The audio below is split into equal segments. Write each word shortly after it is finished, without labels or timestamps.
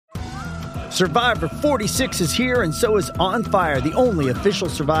Survivor 46 is here, and so is On Fire, the only official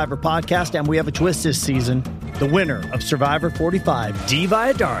Survivor podcast, and we have a twist this season. The winner of Survivor 45, Dee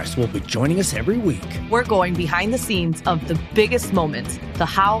Valladares, will be joining us every week. We're going behind the scenes of the biggest moments, the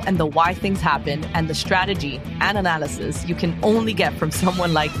how and the why things happen, and the strategy and analysis you can only get from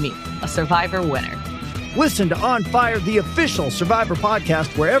someone like me, a Survivor winner. Listen to On Fire, the official Survivor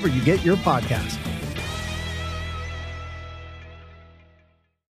podcast, wherever you get your podcast.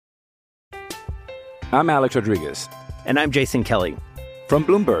 I'm Alex Rodriguez. And I'm Jason Kelly. From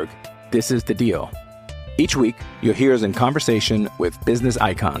Bloomberg, this is The Deal. Each week, you'll hear us in conversation with business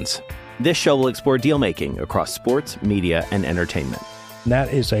icons. This show will explore deal-making across sports, media, and entertainment.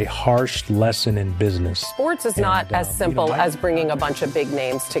 That is a harsh lesson in business. Sports is not as simple as bringing a bunch of big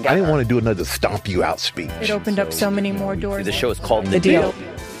names together. I didn't want to do another stomp you out speech. It opened up so many more doors. The show is called The Deal.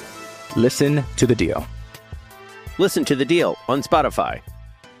 Listen to The Deal. Listen to The Deal on Spotify.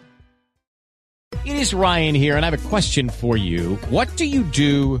 It is Ryan here, and I have a question for you. What do you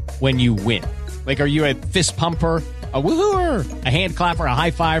do when you win? Like, are you a fist pumper, a woohooer, a hand clapper, a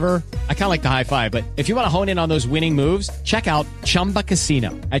high fiver? I kind of like the high five, but if you want to hone in on those winning moves, check out Chumba Casino.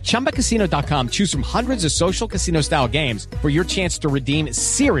 At ChumbaCasino.com, choose from hundreds of social casino-style games for your chance to redeem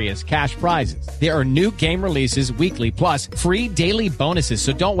serious cash prizes. There are new game releases weekly, plus free daily bonuses.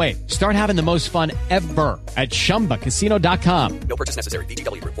 So don't wait. Start having the most fun ever at ChumbaCasino.com. No purchase necessary.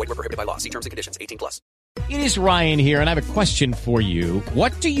 VGW. Void were prohibited by law. See terms and conditions. 18+. It is Ryan here, and I have a question for you.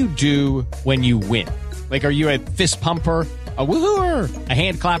 What do you do when you win? Like, are you a fist pumper, a woohooer, a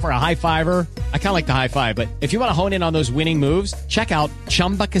hand clapper, a high fiver? I kind of like the high five, but if you want to hone in on those winning moves, check out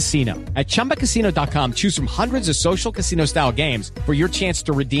Chumba Casino. At ChumbaCasino.com, choose from hundreds of social casino-style games for your chance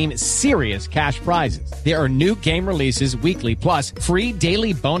to redeem serious cash prizes. There are new game releases weekly, plus free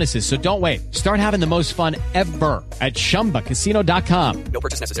daily bonuses. So don't wait. Start having the most fun ever at ChumbaCasino.com. No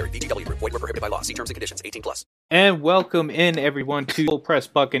purchase necessary. VGW. Void were prohibited by law. See terms and conditions. 18+. And welcome in, everyone, to Full Press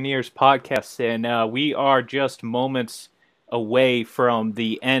Buccaneers podcast. And we are just moments away from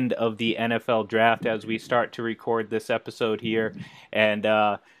the end of the NFL draft as we start to record this episode here. And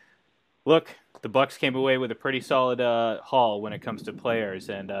look, the Bucs came away with a pretty solid haul when it comes to players,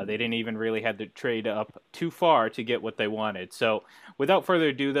 and they didn't even really have to trade up too far to get what they wanted. So without further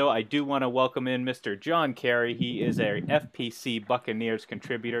ado, though, I do want to welcome in Mr. John Carey. He is a FPC Buccaneers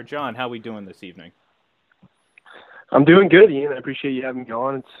contributor. John, how are we doing this evening? I'm doing good, Ian. I appreciate you having me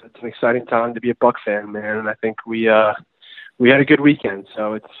on. It's an exciting time to be a Buc fan, man, and I think we had a good weekend,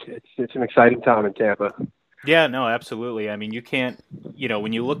 so it's an exciting time in Tampa. Yeah, no, absolutely. I mean, you can't,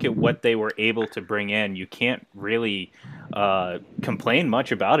 when you look at what they were able to bring in, you can't really complain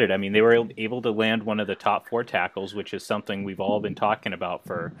much about it. I mean, they were able to land one of the top 4 tackles, which is something we've all been talking about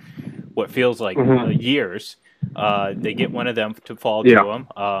for what feels like years. They get one of them to fall to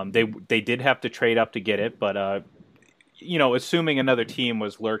them. They did have to trade up to get it, but assuming another team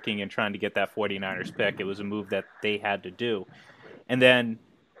was lurking and trying to get that 49ers pick, it was a move that they had to do. And then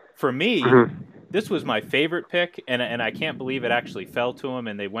for me, this was my favorite pick, and I can't believe it actually fell to them,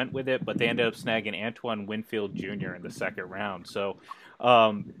 and they went with it, but they ended up snagging Antoine Winfield Jr. in the second round. So,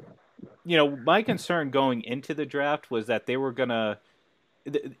 my concern going into the draft was that they were going to,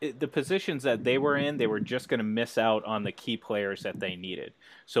 the positions that they were in, they were just going to miss out on the key players that they needed.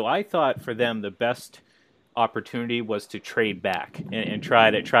 So I thought for them the best opportunity was to trade back and try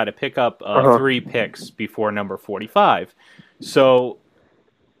to pick up 3 picks before number 45. So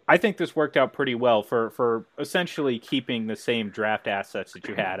I think this worked out pretty well for essentially keeping the same draft assets that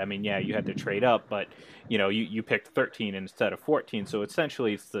you had. I mean, yeah, you had to trade up, but you picked 13 instead of 14. So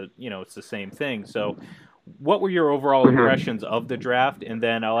essentially it's the same thing. So what were your overall impressions of the draft? And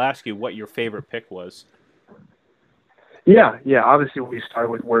then I'll ask you what your favorite pick was. Yeah. Obviously, we started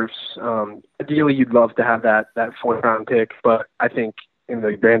with Wirfs. Ideally, you'd love to have that 4th round pick, but I think in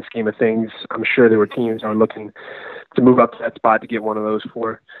the grand scheme of things, I'm sure there were teams that are looking to move up to that spot to get one of those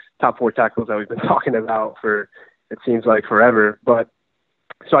top 4 tackles that we've been talking about for, it seems like, forever. But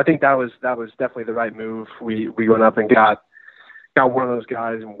so I think that was definitely the right move. We went up and got one of those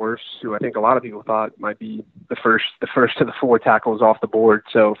guys in Wirfs, who I think a lot of people thought might be the first of the 4 tackles off the board.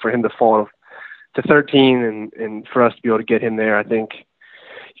 So for him to fall to 13 and for us to be able to get him there, I think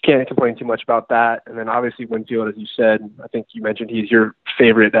you can't complain too much about that. And then obviously Winfield, as you said, I think you mentioned he's your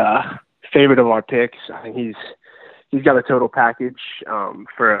favorite of our picks. I think he's got a total package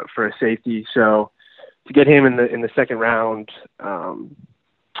for a safety. So to get him in the second round,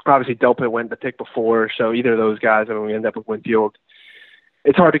 obviously Delpit went the pick before, so either of those guys, I mean, we end up with Winfield.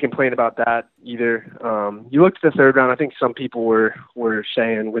 It's hard to complain about that either. You looked at the 3rd round, I think some people were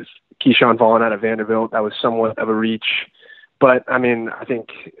saying with Keyshawn Vaughn out of Vanderbilt, that was somewhat of a reach. But, I mean, I think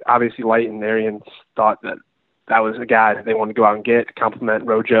obviously Light and Arians thought that was a guy that they wanted to go out and get to complement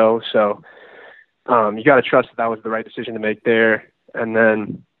Rojo. So you got to trust that was the right decision to make there. And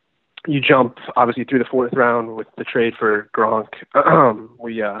then you jump, obviously, through the 4th round with the trade for Gronk.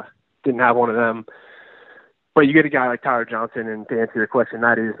 We didn't have one of them. But you get a guy like Tyler Johnson, and to answer your question,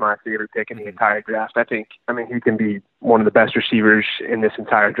 that is my favorite pick in the entire draft. I mean, he can be one of the best receivers in this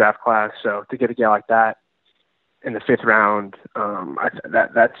entire draft class. So to get a guy like that in the 5th round,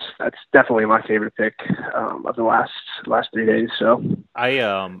 that's definitely my favorite pick of the last 3 days. So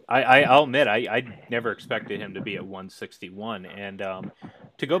I'll admit I never expected him to be at 161. And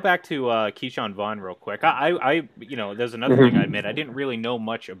to go back to Keyshawn Vaughn real quick, I there's another thing I admit, I didn't really know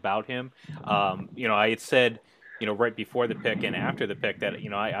much about him. I had said, right before the pick and after the pick that,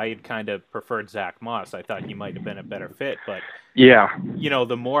 I had kind of preferred Zach Moss. I thought he might have been a better fit, but yeah,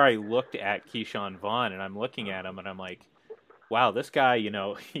 the more I looked at Keyshawn Vaughn, and I'm looking at him and I'm like, wow, this guy,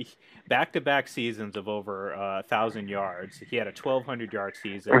 he back-to-back seasons of over 1,000 yards. He had a 1,200-yard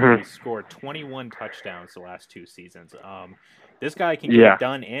season. He scored 21 touchdowns the last 2 seasons. This guy can get it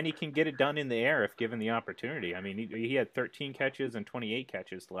done, and he can get it done in the air if given the opportunity. I mean, he had 13 catches and 28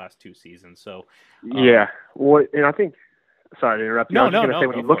 catches the last 2 seasons. So well, and I think, sorry to interrupt you. I was going to say,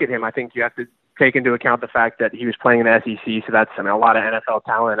 when you look at him, I think you have to take into account the fact that he was playing in the SEC. So that's, a lot of NFL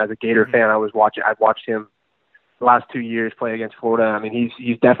talent. As a Gator fan, I've watched him the last 2 years play against Florida. I mean,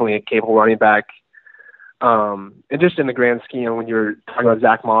 he's definitely a capable running back. And just in the grand scheme, when you're talking about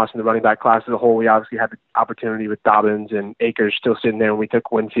Zach Moss and the running back class as a whole, we obviously had the opportunity with Dobbins and Akers still sitting there when we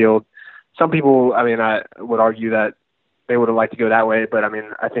took Winfield. Some people, I would argue that they would have liked to go that way, but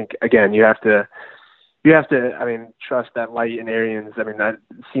I think again, you have to, trust that Light and Arians. That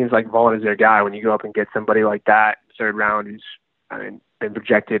seems like Vaughn is their guy when you go up and get somebody like that 3rd round who's, been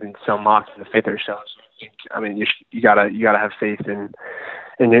projected in some mocks in the 5th or so. You gotta have faith in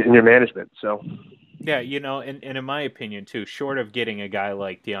your management. So. Yeah, and in my opinion, too, short of getting a guy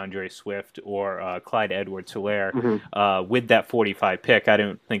like DeAndre Swift or Clyde Edwards-Helaire with that 45 pick, I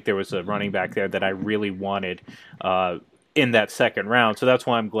don't think there was a running back there that I really wanted in that 2nd round. So that's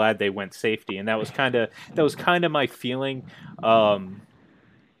why I'm glad they went safety, and that was kind of my feeling. Kind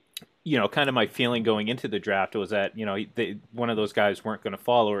of my feeling going into the draft was that one of those guys weren't going to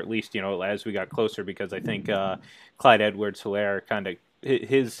fall, or at least as we got closer, because I think Clyde Edwards-Helaire kind of.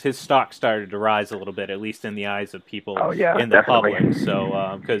 His stock started to rise a little bit, at least in the eyes of people in the public.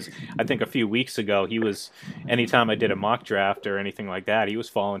 So, because I think a few weeks ago, he was, anytime I did a mock draft or anything like that, he was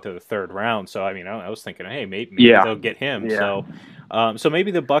falling to the 3rd round. So, I was thinking, hey, maybe they'll get him. Yeah. So maybe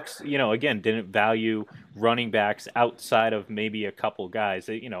the Bucs, again, didn't value running backs outside of maybe a couple guys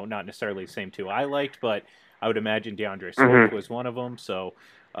that, not necessarily the same 2 I liked, but I would imagine DeAndre Swift was one of them. So,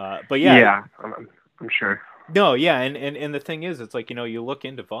 but yeah. I'm sure. No, yeah, and the thing is, it's like, you look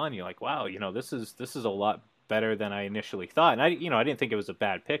into Vaughn, you're like, wow, this is a lot better than I initially thought. And I didn't think it was a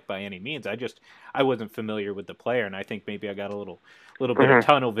bad pick by any means. I wasn't familiar with the player, and I think maybe I got a little bit of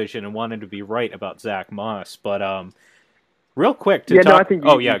tunnel vision and wanted to be right about Zach Moss. But real quick to talk. No, I think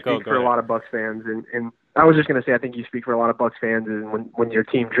you go speak for ahead. a lot of Bucs fans, and I was just going to say, I think you speak for a lot of Bucs fans, and when your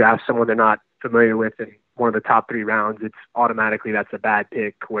team drafts someone they're not familiar with in one of the top 3 rounds, it's automatically that's a bad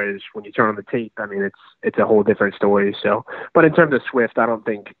pick. Whereas when you turn on the tape, it's a whole different story. So, but in terms of Swift, I don't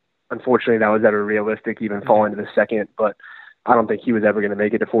think, unfortunately, that was ever realistic, even falling to the 2nd. But I don't think he was ever going to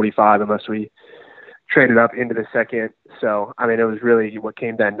make it to 45 unless we traded up into the 2nd. So, it was really what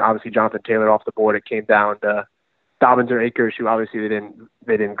came down. Obviously, Jonathan Taylor off the board. It came down to Dobbins or Akers, who obviously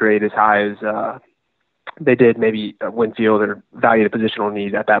they didn't grade as high as they did maybe Winfield or value the positional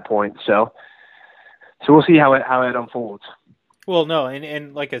need at that point. So we'll see how it unfolds. Well, no,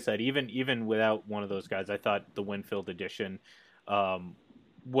 and like I said, even without one of those guys, I thought the Winfield addition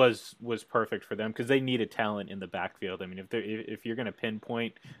was perfect for them because they needed talent in the backfield. If you're going to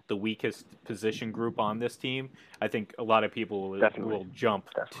pinpoint the weakest position group on this team, I think a lot of people will jump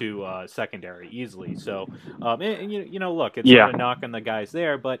to secondary easily. So, look, it's not a knock on the guys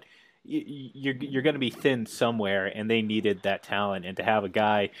there, but you're going to be thin somewhere, and they needed that talent, and to have a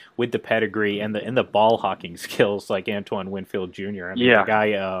guy with the pedigree and the ball hawking skills like Antoine Winfield Jr. The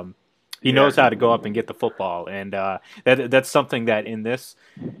guy he knows how to go up and get the football, and that's something that in this,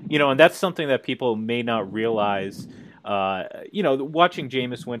 and that's something that people may not realize. Watching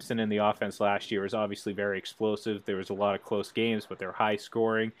Jameis Winston in the offense last year was obviously very explosive. There was a lot of close games, but they're high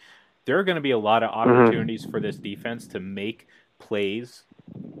scoring. There are going to be a lot of opportunities for this defense to make plays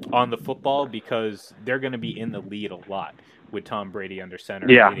on the football because they're going to be in the lead a lot with Tom Brady under center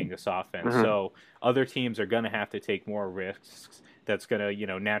leading this offense. So other teams are going to have to take more risks. that's going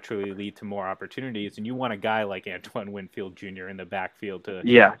to, naturally lead to more opportunities. And you want a guy like Antoine Winfield Jr. in the backfield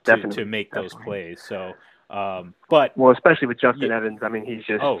to make those plays. So, but especially with Justin Evans, I mean, he's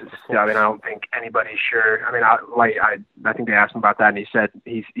just. I don't think anybody's sure. I mean, I think they asked him about that, and he said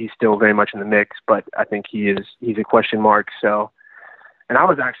he's still very much in the mix, but I think he's a question mark. So, and I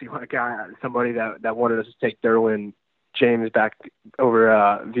was actually somebody that wanted us to take Derwin James back over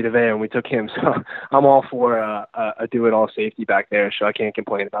Vita Vea, and we took him. So I'm all for a do-it-all safety back there. So I can't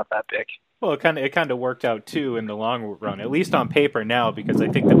complain about that pick. Well, it kind of worked out too in the long run, at least on paper now, because I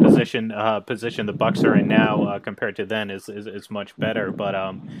think the position the Bucs are in now compared to then is much better. But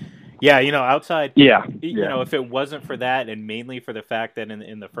outside, if it wasn't for that, and mainly for the fact that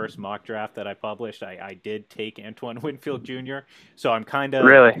in the first mock draft that I published, I did take Antoine Winfield Jr. So I'm kind of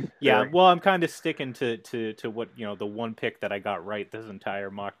really. Well, I'm kind of sticking to what the one pick that I got right this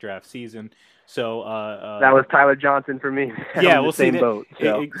entire mock draft season. So that was Tyler Johnson for me. Yeah, we'll see. Boat,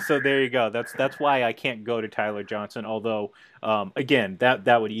 so there you go. That's why I can't go to Tyler Johnson. Although, again,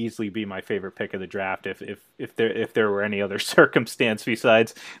 that would easily be my favorite pick of the draft if there were any other circumstance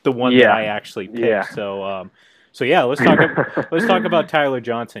besides the one that I actually picked. Yeah. So let's talk about Tyler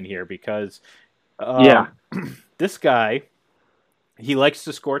Johnson here, because this guy. He likes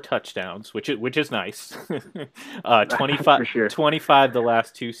to score touchdowns, which is nice. 25 the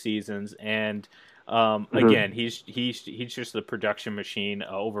last 2 seasons, and again, he's just a production machine.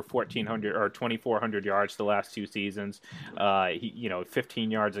 Over 1,400 or 2,400 yards the last 2 seasons.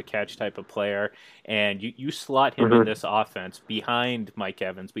 15 yards a catch type of player, and you slot him in this offense behind Mike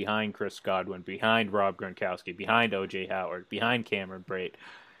Evans, behind Chris Godwin, behind Rob Gronkowski, behind O.J. Howard, behind Cameron Brate.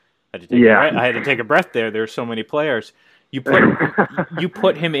 I had to take a breath there. There's so many players. You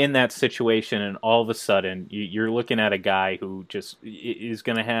put him in that situation, and all of a sudden you're looking at a guy who just is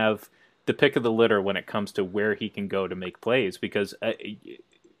going to have the pick of the litter when it comes to where he can go to make plays, because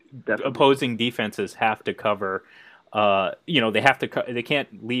opposing defenses have to cover. They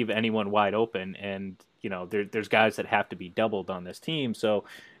can't leave anyone wide open, and there's guys that have to be doubled on this team. So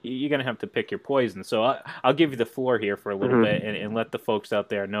you're going to have to pick your poison. So I'll give you the floor here for a little bit and let the folks out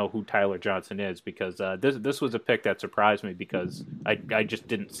there know who Tyler Johnson is, because this was a pick that surprised me, because I just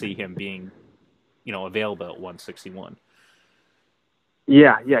didn't see him being, available at 161.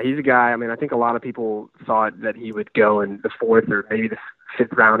 Yeah, he's a guy. I mean, I think a lot of people thought that he would go in the 4th or maybe the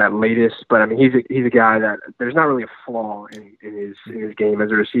 5th round at latest. But I mean, he's a guy that there's not really a flaw in his game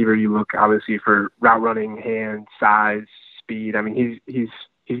as a receiver. You look obviously for route running, hand, size, speed. I mean,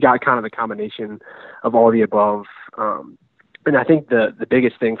 he's got kind of the combination of all the above. And I think the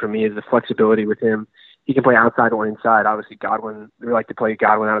biggest thing for me is the flexibility with him. He can play outside or inside. Obviously, we like to play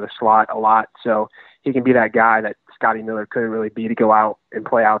Godwin out of the slot a lot, so he can be that guy that Scotty Miller couldn't really be, to go out and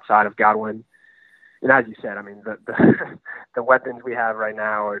play outside of Godwin. And as you said, I mean, the weapons we have right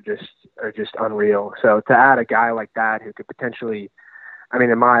now are just unreal. So to add a guy like that who could potentially, I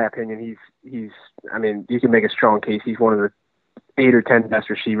mean, in my opinion, he's I mean, you can make a strong case. He's one of the 8 or 10 best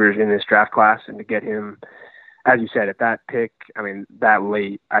receivers in this draft class, and to get him, as you said, at that pick, I mean, that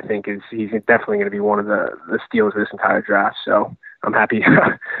late, I think he's definitely going to be one of the steals of this entire draft. So I'm happy.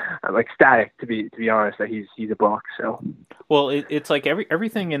 I'm ecstatic to be honest that he's a Buck. So, well, it's like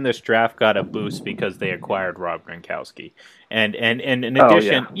everything in this draft got a boost because they acquired Rob Gronkowski, and in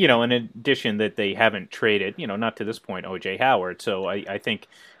addition, in addition that they haven't traded, not to this point, O.J. Howard. So I think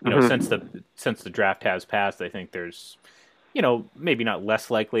since the draft has passed, I think there's maybe not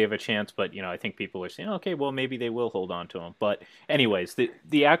less likely of a chance, but I think people are saying, okay, well, maybe they will hold on to him. But anyways,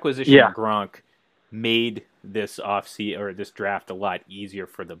 the acquisition of Gronk made this this draft a lot easier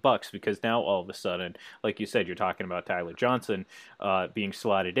for the Bucs, because now all of a sudden, like you said, you're talking about Tyler Johnson being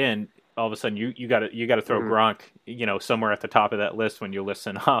slotted in. All of a sudden, you got to throw Gronk, somewhere at the top of that list when you're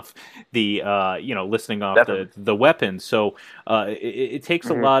listing off the the weapons. So it takes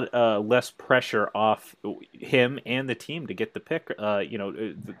a lot less pressure off him and the team to get the pick,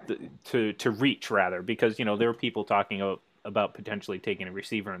 to reach rather, because there were people talking about potentially taking a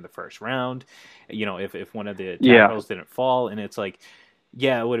receiver in the first round, if one of the tackles didn't fall, and it's like,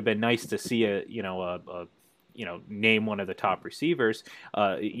 it would have been nice to see a name one of the top receivers,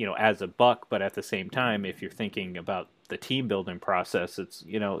 as a Buck. But at the same time, if you're thinking about the team building process, it's,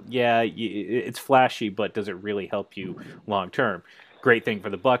 it's flashy, but does it really help you long term? Great thing for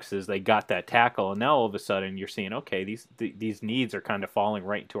the Bucs is they got that tackle, and now all of a sudden you're seeing, okay, these needs are kind of falling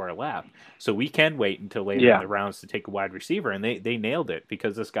right into our lap. So we can wait until later in the rounds to take a wide receiver, and they nailed it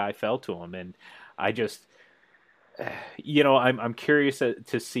because this guy fell to them. And I just, I'm curious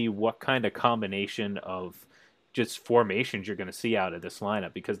to see what kind of combination of just formations you're going to see out of this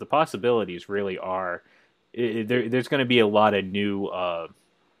lineup, because the possibilities really are there's going to be a lot of new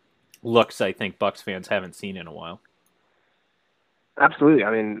looks I think Bucs fans haven't seen in a while. Absolutely.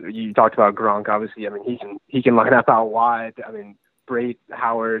 I mean, you talked about Gronk. Obviously, I mean, he can line up out wide. I mean, Brate,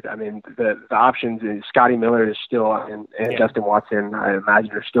 Howard. I mean, the options. Scotty Miller is still, and Justin Watson, I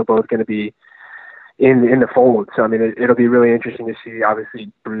imagine, are still both going to be in the fold. So I mean, it'll be really interesting to see.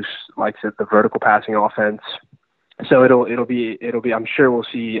 Obviously, Bruce likes the vertical passing offense. So it'll be. I'm sure we'll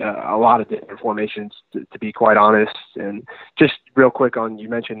see a lot of different formations, to be quite honest. And just real quick on, you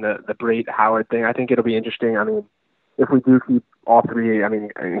mentioned the Brate Howard thing. I think it'll be interesting. I mean, if we do keep all three, I mean,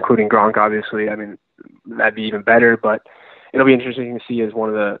 including Gronk, obviously, I mean, that'd be even better. But it'll be interesting to see as one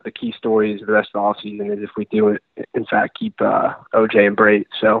of the key stories of the rest of the offseason is if we do, in fact, keep OJ and Brate.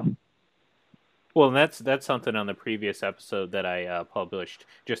 So. Well, and that's something on the previous episode that I published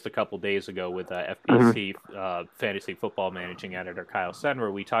just a couple days ago with FPC fantasy football managing editor Kyle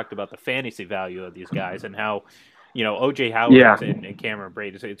Senra. We talked about the fantasy value of these guys and how, OJ Howard and Cameron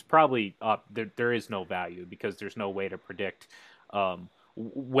Brate, it's probably up. There is no value because there's no way to predict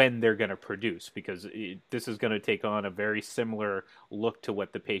when they're going to produce, because this is going to take on a very similar look to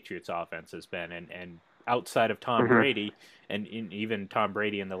what the Patriots offense has been. And outside of Tom Brady, and even Tom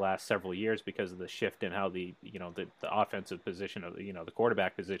Brady in the last several years, because of the shift in how the offensive position of the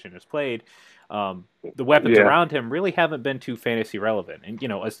quarterback position is played, the weapons around him really haven't been too fantasy relevant. And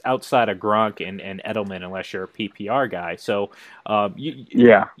outside of Gronk and Edelman, unless you're a PPR guy, so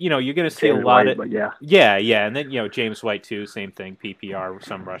you're going to see James a lot White, and then James White too, same thing, PPR,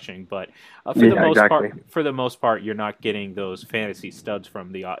 some rushing, but for the most part, you're not getting those fantasy studs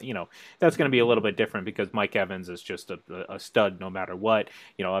from the that's going to be a little bit different because Mike Evans is just a stud no matter what.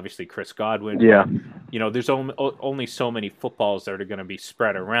 Obviously Chris Godwin. But, there's only so many footballs that are going to be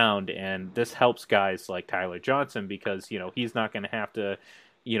spread around, and this helps guys like Tyler Johnson because he's not going to have to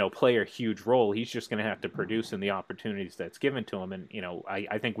play a huge role. He's just going to have to produce in the opportunities that's given to him, and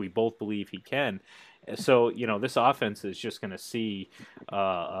I think we both believe he can. So, this offense is just going to see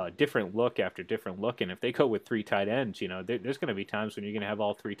a different look after different look. And if they go with three tight ends, there's going to be times when you're going to have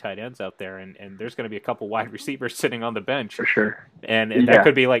all three tight ends out there, and there's going to be a couple wide receivers sitting on the bench. For sure. And that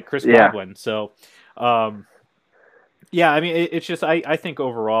could be like Chris Godwin. So, I mean, it's just, I think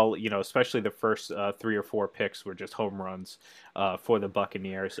overall, especially the first 3 or 4 picks were just home runs for the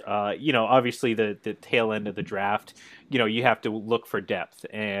Buccaneers. Obviously the tail end of the draft, you have to look for depth.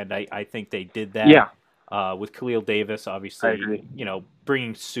 And I think they did that with Khalil Davis, obviously,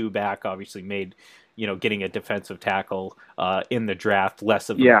 bringing Sue back obviously made, getting a defensive tackle in the draft less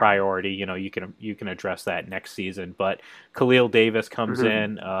of a priority. You can address that next season. But Khalil Davis comes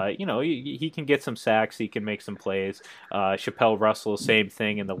in. He can get some sacks. He can make some plays. Chappelle Russell, same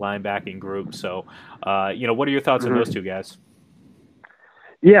thing in the linebacking group. So, what are your thoughts on those two guys?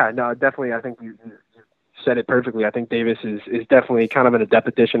 Yeah, no, definitely. I think you said it perfectly. I think Davis is definitely kind of in a depth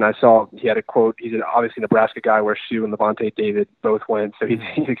addition. I saw he had a quote. He's obviously a Nebraska guy where Sue and Levante David both went, so he's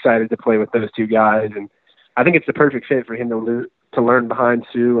excited to play with those two guys. And I think it's the perfect fit for him to learn behind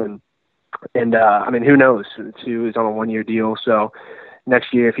Sue. And I mean, who knows? Sue is on a 1-year deal, so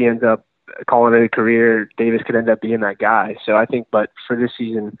next year if he ends up calling it a career, Davis could end up being that guy. So I think, but for this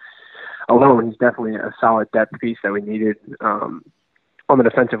season alone, he's definitely a solid depth piece that we needed on the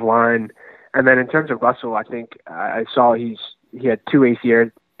defensive line. And then in terms of Russell, I think I saw he had 2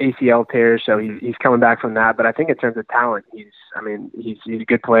 ACL tears, so he's coming back from that. But I think in terms of talent, he's a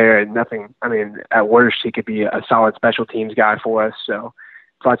good player, and nothing. I mean, at worst, he could be a solid special teams guy for us. So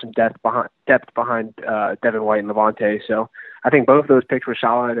find some depth behind Devin White and Levante. So I think both of those picks were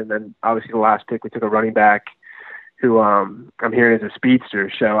solid. And then obviously the last pick, we took a running back who I'm hearing is a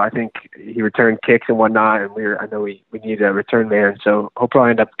speedster. So I think he returned kicks and whatnot, and I know we need a return man. So he'll probably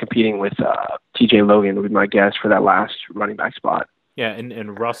end up competing with TJ Logan, would be my guess, for that last running back spot. Yeah,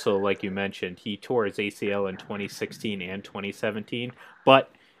 and Russell, like you mentioned, he tore his ACL in 2016 and 2017, but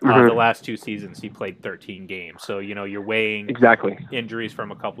the last 2 seasons he played 13 games. So, you're weighing injuries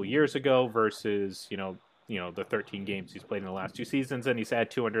from a couple years ago versus, the 13 games he's played in the last 2 seasons, and he's had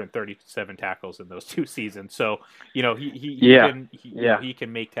 237 tackles in those 2 seasons. So, he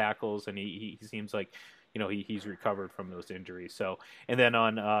can make tackles, and he seems like, he's recovered from those injuries. So, and then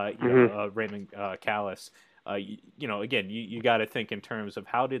on, Raymond Callis, again, you got to think in terms of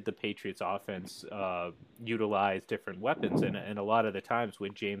how did the Patriots offense utilize different weapons, and a lot of the times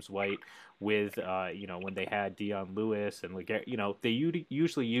with James White, with when they had Dion Lewis and they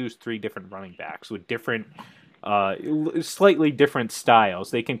usually use 3 different running backs with different slightly different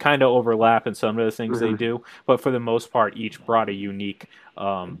styles. They can kind of overlap in some of the things they do, but for the most part, each brought a unique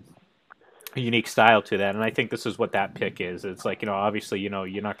style to that. And I think this is what that pick is. It's like, obviously,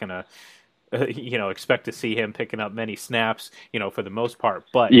 you're not going to expect to see him picking up many snaps, for the most part.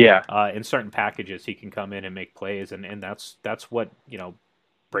 But in certain packages, he can come in and make plays, and that's what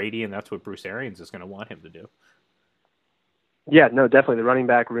Brady and that's what Bruce Arians is going to want him to do. Yeah, no, definitely. The running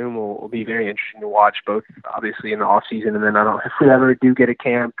back room will be very interesting to watch, both obviously in the off season, and then if we ever do get a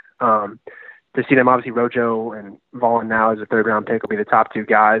camp, to see them. Obviously, Rojo and Vaughn now as a third-round pick will be the top two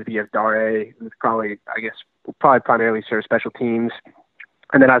guys. You have Dare, who's probably primarily serve special teams.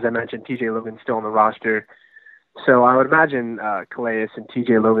 And then, as I mentioned, TJ Logan's still on the roster. So I would imagine Calais and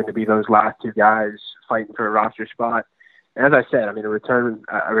TJ Logan to be those last two guys fighting for a roster spot. And as I said, I mean, a return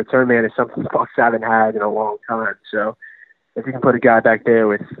man is something the Bucs haven't had in a long time. So if you can put a guy back there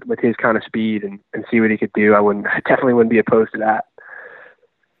with his kind of speed and see what he could do, I definitely wouldn't be opposed to that.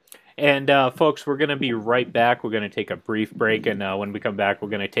 And folks, we're going to be right back. We're going to take a brief break, and when we come back, we're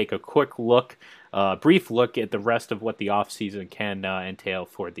going to take a brief look at the rest of what the offseason can entail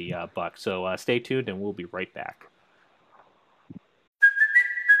for the Bucs. So stay tuned, and we'll be right back.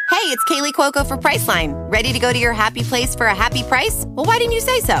 Hey, it's Kaylee Cuoco for Priceline. Ready to go to your happy place for a happy price? Well, why didn't you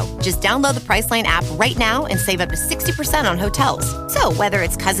say so? Just download the Priceline app right now and save up to 60% on hotels. So whether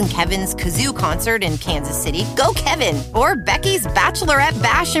it's Cousin Kevin's Kazoo Concert in Kansas City, go Kevin, or Becky's Bachelorette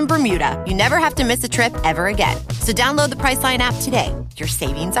Bash in Bermuda, you never have to miss a trip ever again. So download the Priceline app today. Your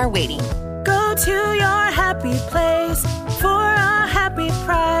savings are waiting. Go to your happy place for a happy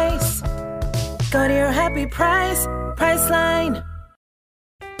price. Go to your happy price, Priceline.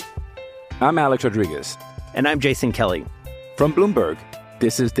 I'm Alex Rodriguez. And I'm Jason Kelly. From Bloomberg,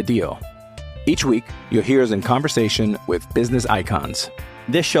 this is The Deal. Each week, you'll hear us in conversation with business icons.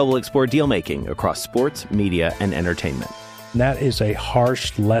 This show will explore deal-making across sports, media, and entertainment. That is a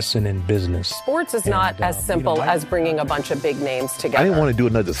harsh lesson in business. Sports is not as simple as bringing a bunch of big names together. I didn't want to do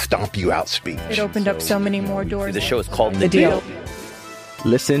another stomp you out speech. It opened up so many more doors. The show is called The Deal.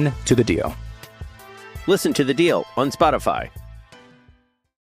 Listen to The Deal. Listen to The Deal on Spotify.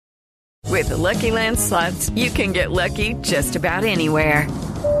 With the Lucky Land Slots, you can get lucky just about anywhere.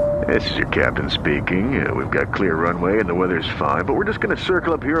 This is your captain speaking. We've got clear runway and the weather's fine, but we're just going to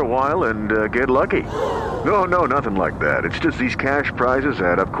circle up here a while and get lucky. No, nothing like that. It's just these cash prizes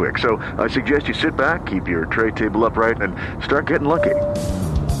add up quick. So I suggest you sit back, keep your tray table upright, and start getting lucky.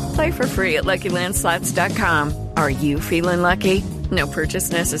 Play for free at LuckyLandSlots.com. Are you feeling lucky? No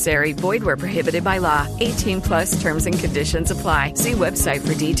purchase necessary. Void where prohibited by law. 18+ terms and conditions apply. See website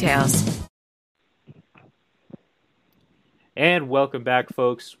for details. And welcome back,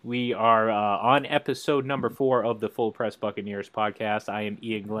 folks. We are on episode number 4 of the Full Press Buccaneers podcast. I am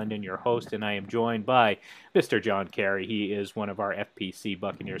Ian Glendon, your host, and I am joined by Mr. John Carey. He is one of our FPC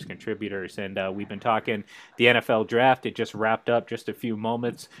Buccaneers contributors, and we've been talking the NFL draft. It just wrapped up just a few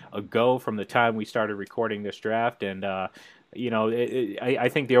moments ago from the time we started recording this draft, and I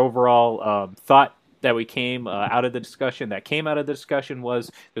think the overall thought that came out of the discussion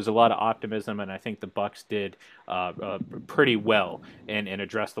was there's a lot of optimism, and I think the Bucs did pretty well and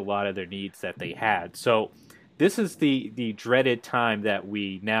addressed a lot of their needs that they had. So this is the dreaded time that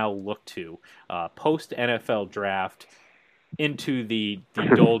we now look to post NFL draft into the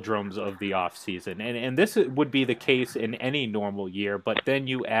doldrums of the offseason. And this would be the case in any normal year, but then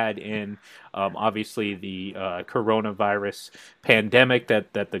you add in, obviously, the coronavirus pandemic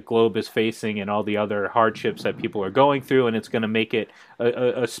that the globe is facing and all the other hardships that people are going through, and it's going to make it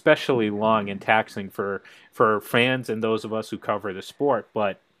especially long and taxing for fans and those of us who cover the sport.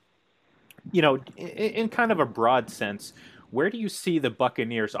 But, in kind of a broad sense, where do you see the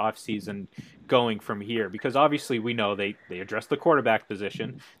Buccaneers offseason going from here? Because obviously we know they addressed the quarterback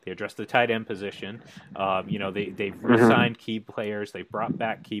position, they addressed the tight end position. They've re-signed key players, they've brought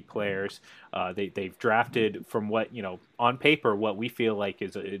back key players. They've drafted from what on paper what we feel like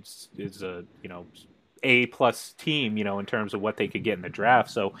is a A+ team in terms of what they could get in the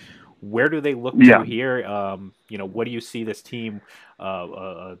draft. So where do they look to here? What do you see this team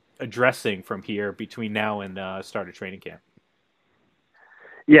addressing from here between now and start of training camp?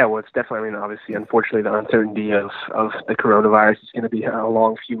 Yeah, well, it's definitely, obviously, unfortunately, the uncertainty of the coronavirus is going to be a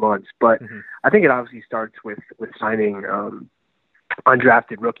long few months. But I think it obviously starts with signing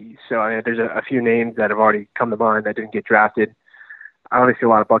undrafted rookies. So, there's a few names that have already come to mind that didn't get drafted. Obviously, a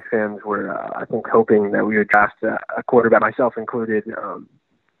lot of Bucs fans were, I think, hoping that we would draft a quarterback, myself included,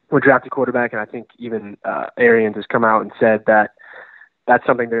 would draft a quarterback. And I think even Arians has come out and said that that's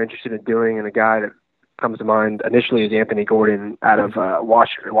something they're interested in doing. And a guy that comes to mind initially is Anthony Gordon out of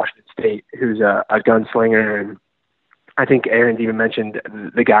Washington State, who's a gunslinger, and I think Aaron's even mentioned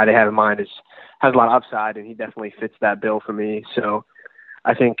the guy they have in mind has a lot of upside, and he definitely fits that bill for me. So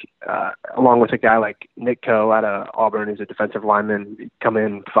I think along with a guy like Nick Coe out of Auburn, who's a defensive lineman, come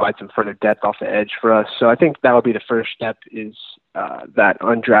in, provide some further depth off the edge for us. So I think that would be the first step, is that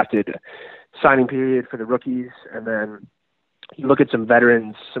undrafted signing period for the rookies. And then you look at some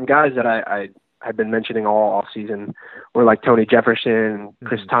veterans, some guys that I had been mentioning all season were like Tony Jefferson,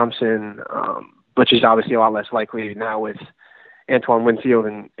 Chris Thompson, which is obviously a lot less likely now with Antoine Winfield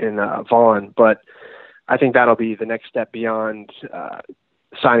and Vaughn. But I think that'll be the next step beyond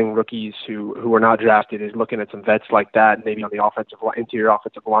signing rookies who are not drafted, is looking at some vets like that, maybe on the interior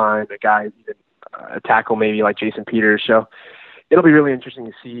offensive line, a guy, even a tackle maybe like Jason Peters. So it'll be really interesting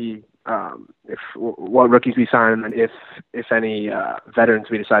to see what rookies we sign, and if any veterans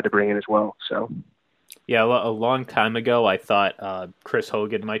we decide to bring in as well. So. Yeah, a long time ago, I thought Chris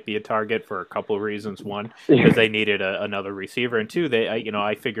Hogan might be a target for a couple of reasons. One, because they needed another receiver, and two,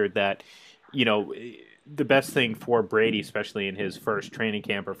 I figured that, the best thing for Brady, especially in his first training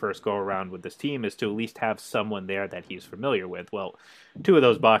camp or first go around with this team, is to at least have someone there that he's familiar with. Well, two of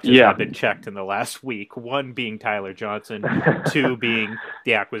those boxes have been checked in the last week. One being Tyler Johnson, two being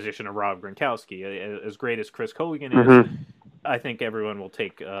the acquisition of Rob Gronkowski. As great as Chris Hogan is, I think everyone will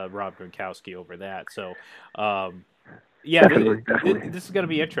take Rob Gronkowski over that. So, definitely. This is going to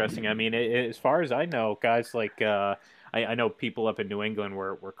be interesting. I mean, as far as I know, guys like I know people up in New England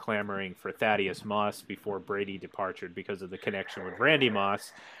were clamoring for Thaddeus Moss before Brady departed because of the connection with Randy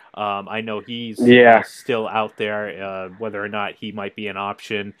Moss. I know he's still out there. Whether or not he might be an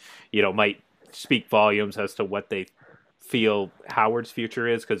option, might speak volumes as to what they feel Howard's future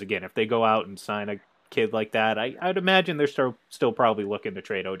is. Because again, if they go out and sign a kid like that, I'd imagine they're still probably looking to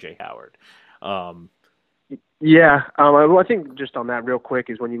trade O.J. Howard. I think just on that real quick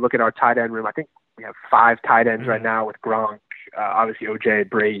is when you look at our tight end room, I think we have 5 tight ends right now with Gronk, obviously O.J.,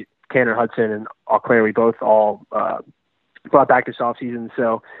 Brait, Tanner Hudson, and Auclair. We both all brought back this offseason.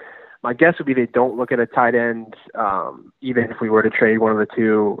 So my guess would be they don't look at a tight end, even if we were to trade one of the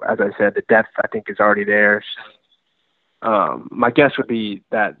two. As I said, the depth, I think, is already there. My guess would be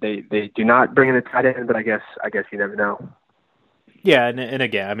that they do not bring in a tight end, but I guess you never know. Yeah, and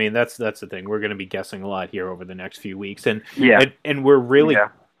again, I mean, that's the thing. We're going to be guessing a lot here over the next few weeks, and we're really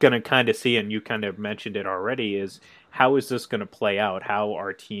going to kind of see, and you kind of mentioned it already, is how is this going to play out? How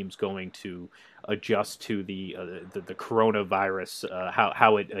are teams going to adjust to the coronavirus?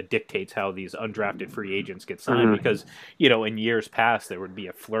 How it dictates how these undrafted free agents get signed? Because in years past there would be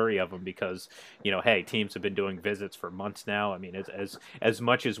a flurry of them because hey, teams have been doing visits for months now. I mean, as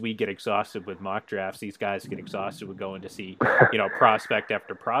much as we get exhausted with mock drafts, these guys get exhausted with going to see prospect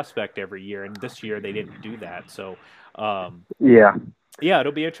after prospect every year, and this year they didn't do that. So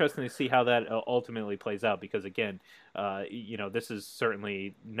it'll be interesting to see how that ultimately plays out because, again, this is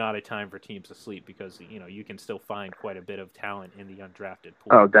certainly not a time for teams to sleep because, you can still find quite a bit of talent in the undrafted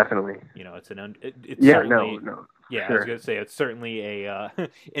pool. Oh, definitely. It's certainly, no. Yeah, sure. I was going to say it's certainly a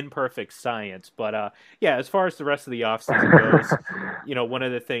imperfect science. But, as far as the rest of the offseason goes, one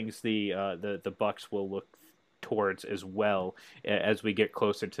of the things the Bucs will look towards as well as we get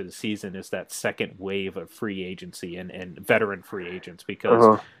closer to the season is that second wave of free agency and veteran free agents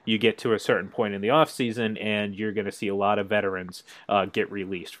because you get to a certain point in the offseason and you're going to see a lot of veterans get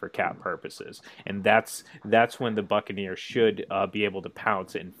released for cap purposes. And that's when the Buccaneers should be able to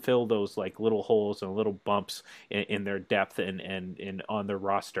pounce and fill those like little holes and little bumps in their depth and on their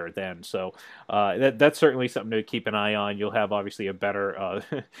roster then. So that's certainly something to keep an eye on. You'll have obviously a better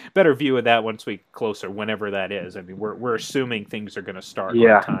view of that once we get closer, whenever that is. I mean, we're assuming things are going to start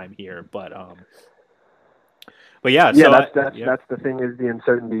on time here, but that's the thing, is the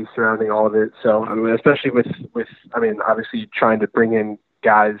uncertainty surrounding all of it. So I mean, especially with obviously trying to bring in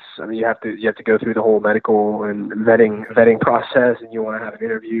guys. I mean, you have to go through the whole medical and vetting process, and you want to have an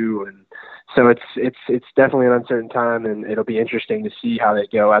interview, and so it's definitely an uncertain time, and it'll be interesting to see how they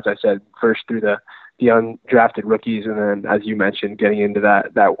go. As I said, first through the undrafted rookies, and then, as you mentioned, getting into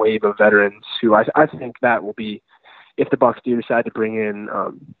that wave of veterans who I think that will be, if the Bucs do decide to bring in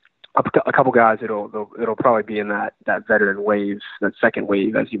a couple guys, it'll probably be in that veteran wave, that second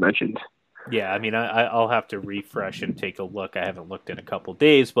wave, as you mentioned. Yeah, I mean, I'll have to refresh and take a look. I haven't looked in a couple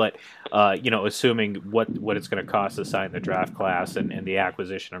days, but assuming what it's going to cost to sign the draft class and the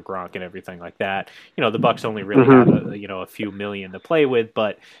acquisition of Gronk and everything like that, the Bucs only really have a few million to play with.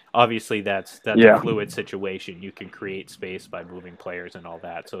 But obviously, that's a fluid situation. You can create space by moving players and all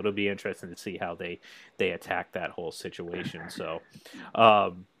that. So it'll be interesting to see how they attack that whole situation. So.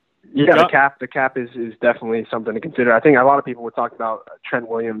 The cap is definitely something to consider. I think a lot of people would talk about Trent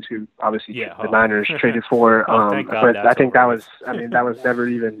Williams, who obviously the Niners traded for. But I think that was never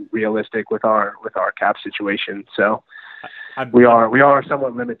even realistic with our cap situation. So we are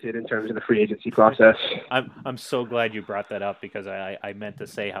somewhat limited in terms of the free agency process. I'm so glad you brought that up, because I meant to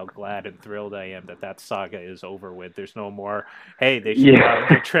say how glad and thrilled I am that saga is over with. There's no more, hey, they should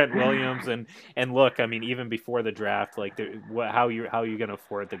get Trent Williams, and look, I mean, even before the draft, like how you going to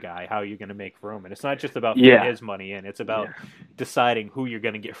afford the guy, how are you going to make room, and it's not just about fitting his money in, it's about deciding who you're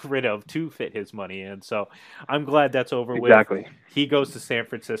going to get rid of to fit his money in. So I'm glad that's over with. He goes to San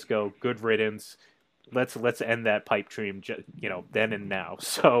Francisco. Good riddance. Let's end that pipe dream, then and now.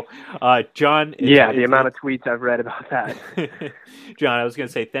 So, John. The amount of tweets I've read about that. John, I was going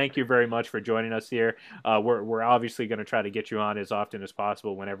to say thank you very much for joining us here. We're obviously going to try to get you on as often as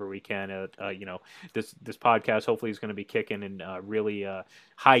possible whenever we can. This podcast hopefully is going to be kicking in really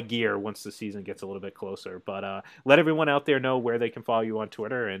high gear once the season gets a little bit closer. But let everyone out there know where they can follow you on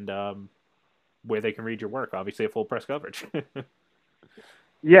Twitter and where they can read your work. Obviously, at Full Press Coverage.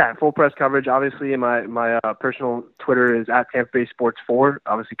 Yeah, Full Press Coverage. Obviously, my personal Twitter is at Tampa Bay Sports 4,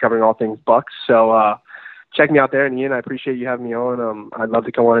 obviously covering all things Bucks. So check me out there. And Ian, I appreciate you having me on. I'd love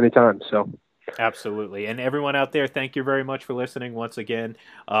to come on anytime. So. Absolutely. And everyone out there, thank you very much for listening once again.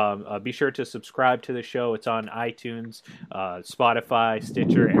 Be sure to subscribe to the show. It's on iTunes, Spotify,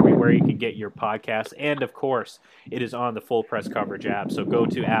 Stitcher, everywhere you can get your podcasts. And, of course, it is on the Full Press Coverage app. So go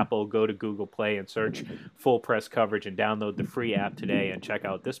to Apple, go to Google Play, and search Full Press Coverage and download the free app today and check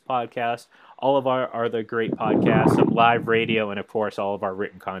out this podcast, all of our other great podcasts, some live radio, and, of course, all of our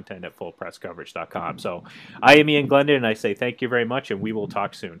written content at fullpresscoverage.com. So I am Ian Glendon, and I say thank you very much, and we will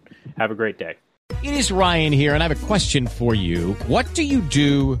talk soon. Have a great day. It is Ryan here, and I have a question for you. What do you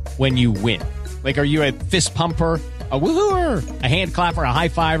do when you win? Like, are you a fist pumper, a woo-hooer, a hand clapper, a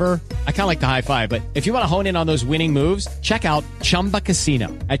high-fiver? I kind of like the high-five, but if you want to hone in on those winning moves, check out Chumba Casino.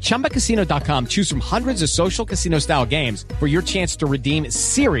 At ChumbaCasino.com, choose from hundreds of social casino-style games for your chance to redeem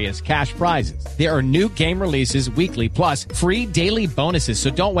serious cash prizes. There are new game releases weekly, plus free daily bonuses, so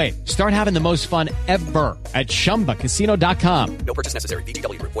don't wait. Start having the most fun ever at ChumbaCasino.com. No purchase necessary.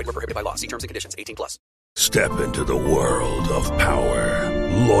 VGW Group. Void where prohibited by law. See terms and conditions. 18+. Step into the world of power,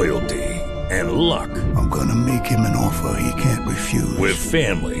 loyalty, and luck. I'm gonna make him an offer he can't refuse. With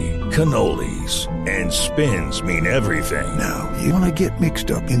family, cannolis, and spins mean everything. Now, you wanna get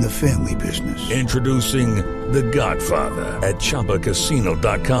mixed up in the family business. Introducing The Godfather at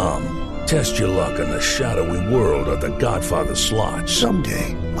ChumbaCasino.com. Test your luck in the shadowy world of The Godfather slot.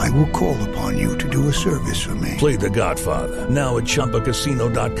 Someday, I will call upon you to do a service for me. Play The Godfather, now at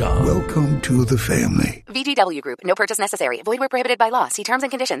ChumbaCasino.com. Welcome to the family. VGW Group. No purchase necessary. Void where prohibited by law. See terms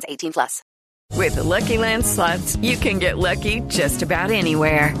and conditions. 18+. With the Lucky Land Slots, you can get lucky just about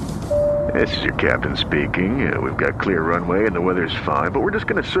anywhere. This is your captain speaking. We've got clear runway and the weather's fine, but we're just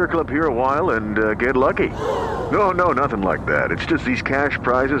going to circle up here a while and get lucky. No, nothing like that. It's just these cash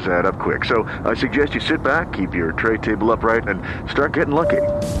prizes add up quick. So I suggest you sit back, keep your tray table upright, and start getting lucky.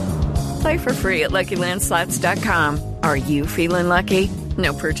 Play for free at LuckyLandSlots.com. Are you feeling lucky?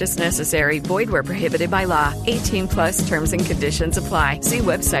 No purchase necessary. Void where prohibited by law. 18+ terms and conditions apply. See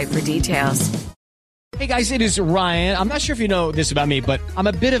website for details. Hey guys, it is Ryan. I'm not sure if you know this about me, but I'm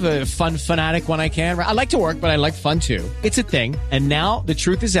a bit of a fun fanatic when I can. I like to work, but I like fun too. It's a thing. And now the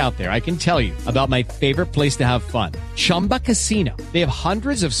truth is out there. I can tell you about my favorite place to have fun. Chumba Casino. They have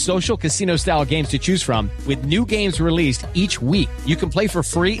hundreds of social casino style games to choose from with new games released each week. You can play for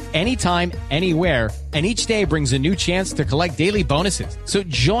free anytime, anywhere. And each day brings a new chance to collect daily bonuses. So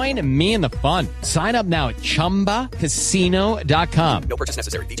join me in the fun. Sign up now at ChumbaCasino.com. No purchase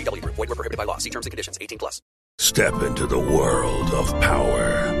necessary. VGW Group. Void where prohibited by law. See terms and conditions. 18+. Step into the world of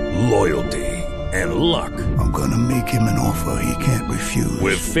power, loyalty, and luck. I'm gonna make him an offer he can't refuse.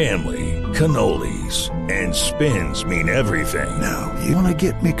 With family, cannolis, and spins mean everything. Now, you wanna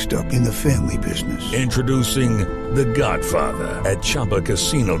get mixed up in the family business. Introducing The Godfather at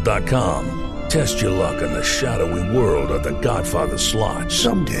ChumbaCasino.com. Test your luck in the shadowy world of The Godfather slot.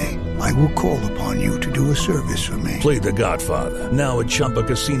 Someday, I will call upon you to do a service for me. Play The Godfather, now at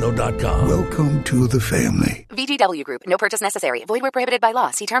ChumbaCasino.com. Welcome to the family. VGW Group. No purchase necessary. Void where prohibited by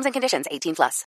law. See terms and conditions. 18+.